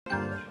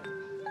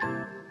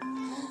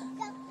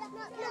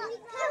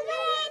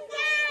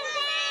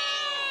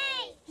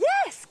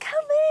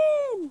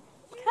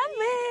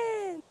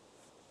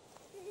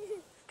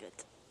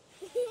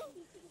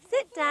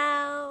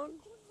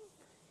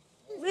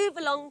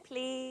along,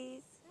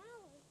 please.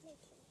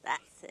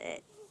 That's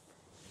it.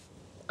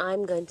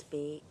 I'm going to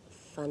be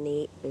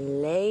funny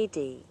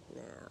lady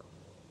now.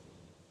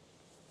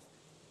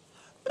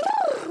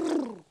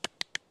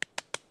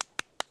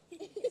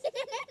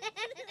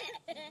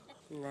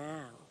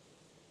 Now,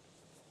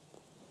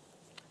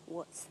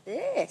 what's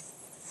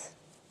this?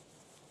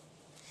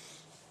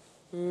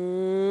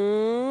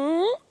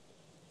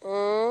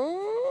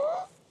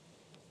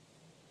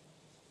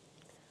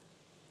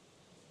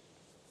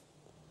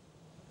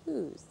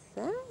 Who's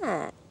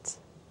that?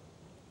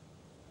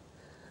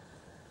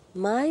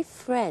 My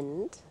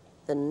friend,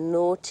 the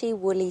naughty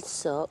woolly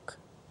sock,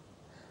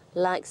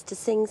 likes to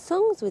sing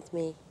songs with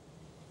me.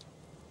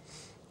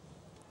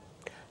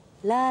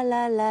 La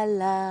la la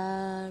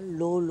la,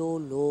 lo lo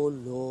lo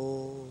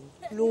lo,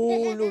 lo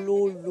lo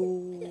lo lo,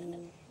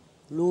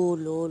 lo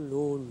lo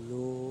lo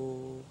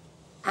lo.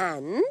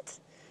 And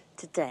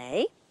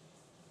today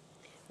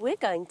we're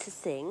going to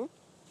sing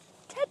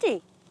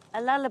Teddy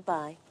a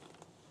lullaby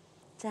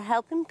to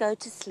help him go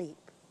to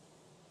sleep,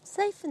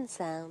 safe and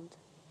sound.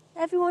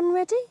 Everyone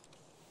ready?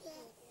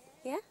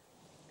 Yeah?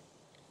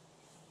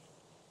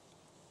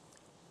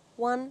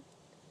 1,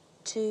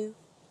 2,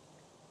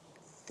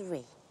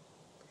 3.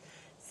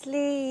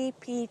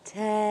 Sleepy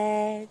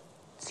Ted,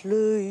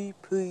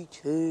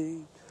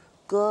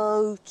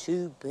 go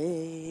to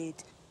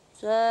bed.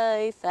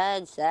 Safe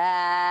and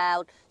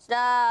sound,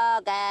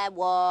 snug and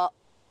warm.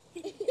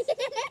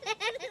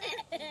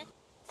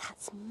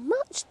 That's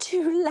much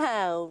too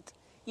loud.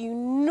 You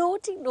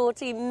naughty,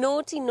 naughty,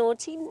 naughty,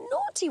 naughty,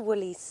 naughty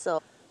woolly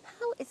sock.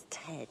 How is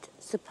Ted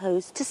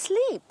supposed to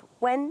sleep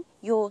when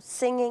your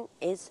singing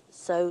is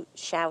so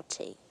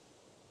shouty?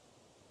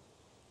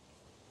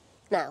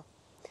 Now,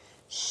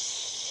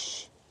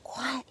 shh,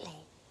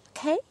 quietly,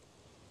 okay?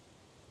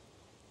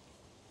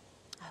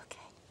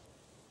 Okay,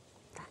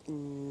 that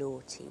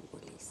naughty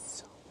woolly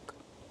sock.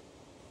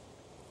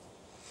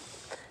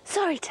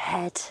 Sorry,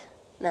 Ted.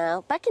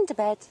 Now, back into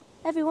bed.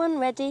 Everyone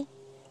ready?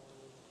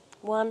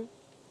 1,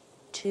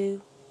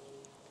 2,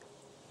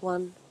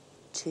 1,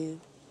 2,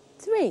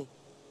 3.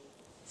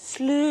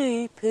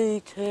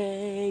 Sleepy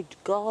Ted,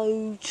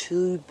 go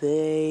to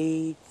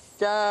bed,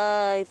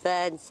 safe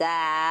and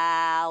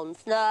sound,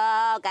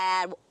 snug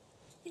and...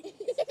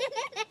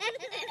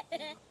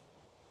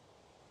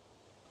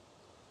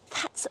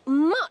 That's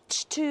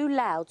much too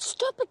loud.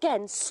 Stop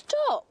again,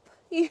 stop.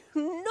 You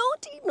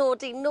naughty,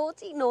 naughty,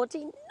 naughty,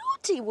 naughty,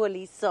 naughty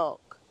woolly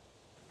sock.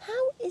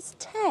 How is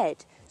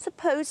Ted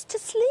supposed to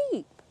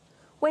sleep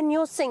when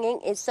your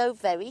singing is so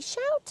very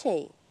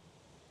shouty?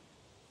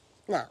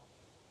 Now,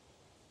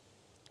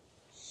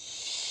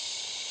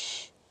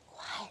 shh,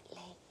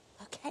 quietly,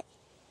 okay?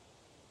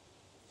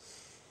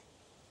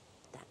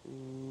 That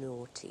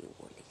naughty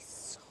woolly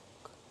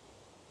sock.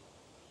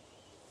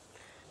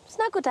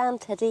 Snuggle down,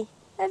 Teddy.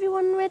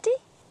 Everyone ready?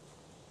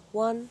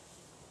 1,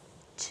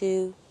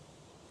 2,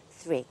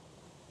 3.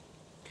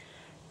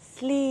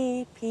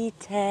 Sleepy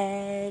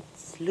Ted,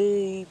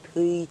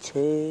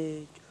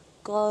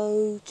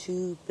 go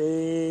to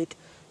bed,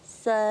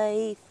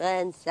 safe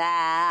and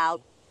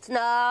sound,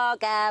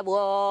 snug and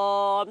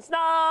warm,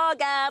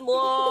 snug and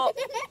warm.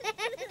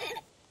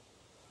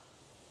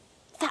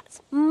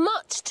 That's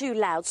much too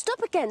loud.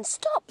 Stop again.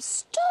 Stop,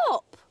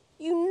 stop.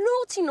 You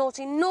naughty,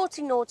 naughty,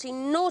 naughty, naughty,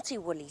 naughty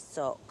woolly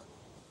sock.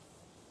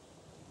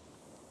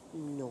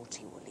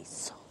 Naughty woolly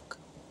sock.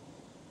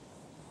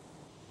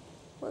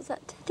 What's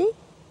that, Teddy?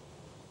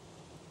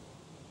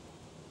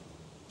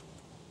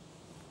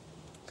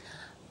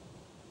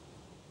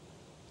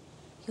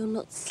 You're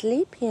not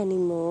sleepy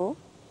anymore.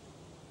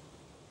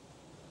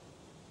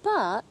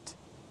 But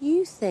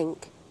you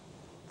think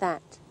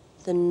that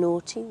the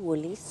naughty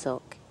woolly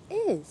sock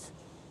is.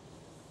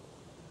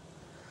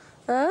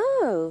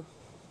 Oh.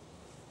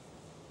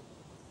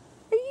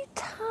 Are you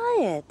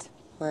tired,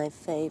 my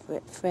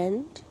favourite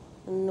friend,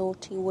 the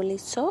naughty woolly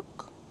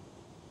sock?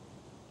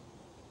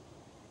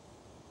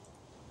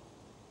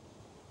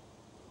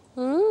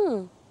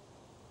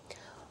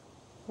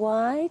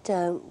 Why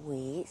don't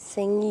we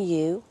sing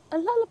you a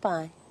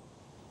lullaby?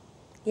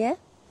 Yeah?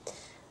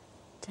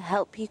 To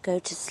help you go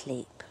to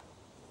sleep.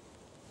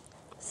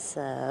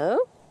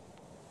 So,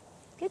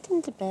 get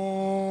into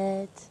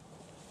bed.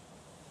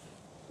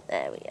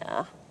 There we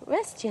are.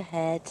 Rest your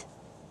head.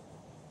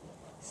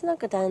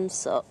 Snuggle down,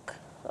 sock.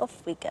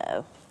 Off we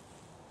go.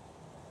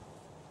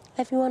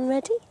 Everyone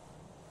ready?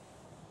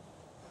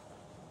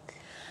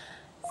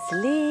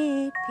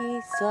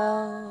 Sleepy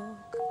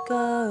sock,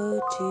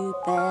 go to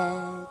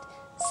bed,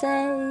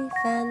 safe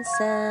and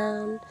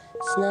sound,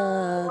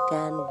 snug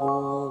and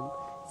warm.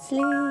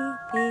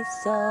 Sleepy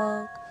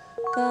sock,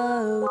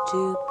 go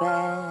to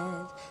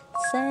bed,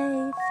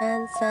 safe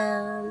and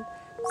sound,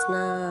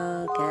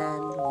 snug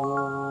and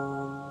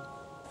warm.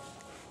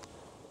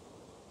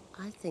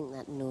 I think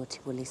that naughty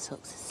woolly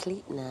sock's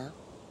asleep now.